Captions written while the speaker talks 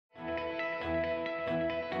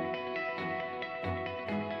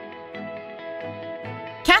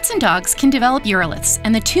Cats and dogs can develop uroliths,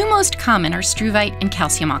 and the two most common are struvite and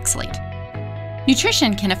calcium oxalate.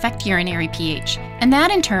 Nutrition can affect urinary pH, and that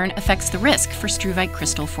in turn affects the risk for struvite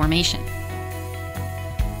crystal formation.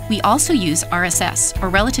 We also use RSS, or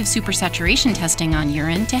relative supersaturation testing on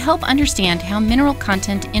urine, to help understand how mineral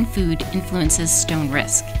content in food influences stone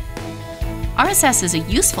risk. RSS is a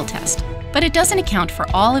useful test, but it doesn't account for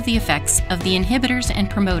all of the effects of the inhibitors and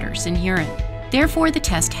promoters in urine. Therefore, the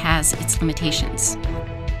test has its limitations.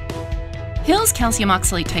 Hill's calcium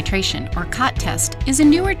oxalate titration, or COT test, is a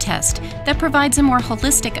newer test that provides a more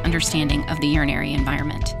holistic understanding of the urinary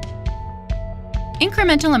environment.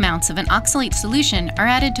 Incremental amounts of an oxalate solution are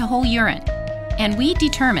added to whole urine, and we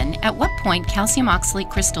determine at what point calcium oxalate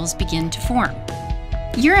crystals begin to form.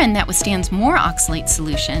 Urine that withstands more oxalate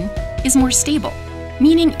solution is more stable,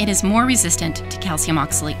 meaning it is more resistant to calcium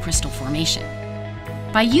oxalate crystal formation.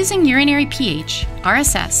 By using urinary pH,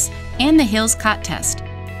 RSS, and the Hill's COT test,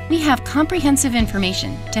 we have comprehensive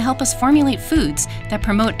information to help us formulate foods that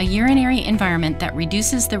promote a urinary environment that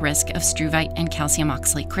reduces the risk of struvite and calcium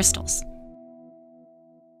oxalate crystals.